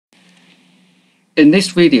In this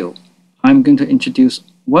video, I'm going to introduce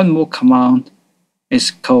one more command.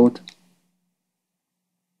 It's called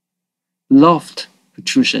Loft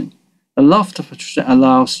Protrusion. The Loft Protrusion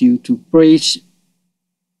allows you to bridge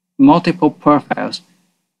multiple profiles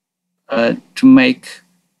to make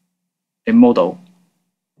a model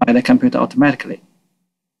by the computer automatically.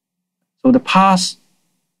 So the path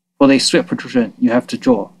for the straight protrusion you have to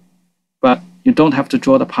draw, but you don't have to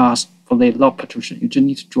draw the path for the loft protrusion. You just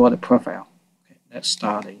need to draw the profile. Okay, let's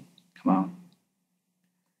start the command.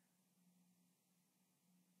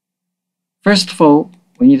 First of all,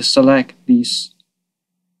 we need to select this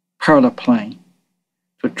parallel plane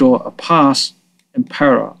to draw a path in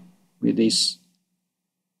parallel with this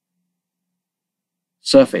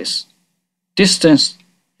surface. Distance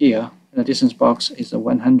here in the distance box is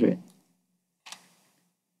 100.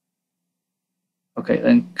 Okay,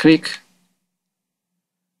 then click.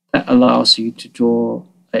 That allows you to draw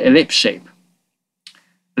an ellipse shape.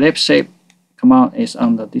 Ellipse shape command is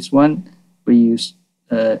under this one. We use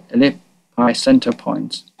ellipse by center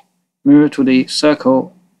points. Mirror to the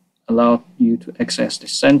circle allows you to access the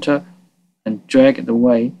center and drag it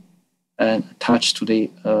away and attach to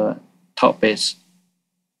the top bits.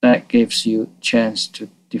 That gives you a chance to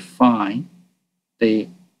define the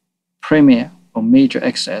primary or major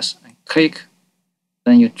axis and click.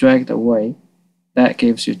 Then you drag it away. That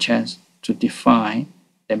gives you a chance to define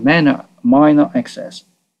the minor axis.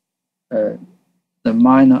 The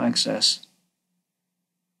minor axis,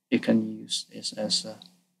 you can use this as a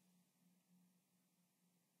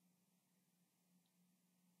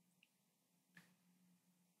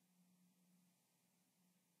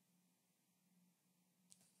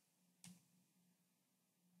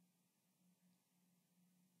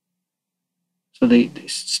so the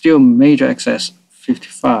still major axis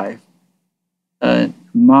 55,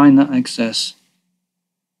 minor axis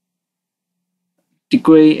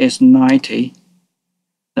degree is 90,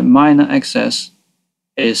 the minor axis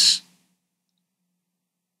is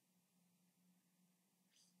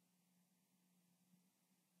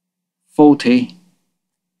 40. You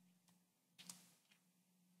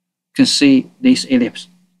can see this ellipse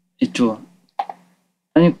is drawn.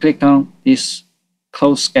 Then you click on this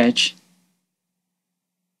close sketch.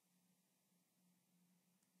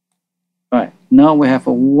 Right, now we have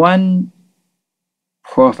one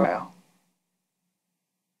profile,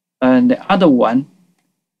 and the other one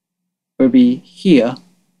will be here.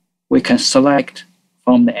 We can select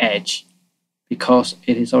from the edge because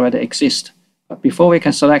it is already exist. But before we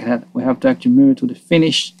can select that, we have to actually move to the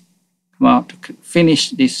finish command to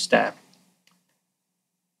finish this step.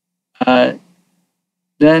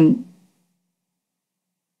 Then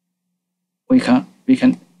we can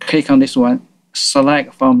click on this one,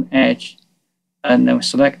 select from the edge, and then we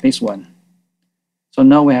select this one. So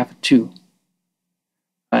now we have two.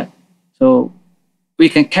 Right. So we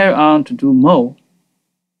can carry on to do more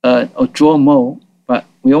or draw more, but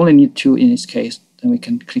we only need two in this case. Then we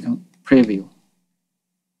can click on preview.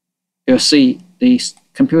 You'll see this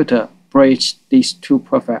computer bridge these two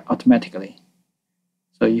profiles automatically.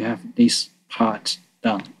 So you have this part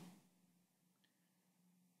done.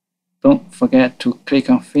 Don't forget to click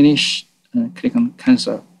on finish and click on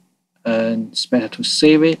cancel. And it's better to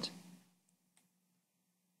save it.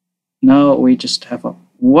 Now we just have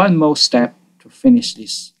one more step to finish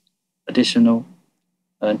this additional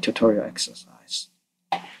tutorial exercise.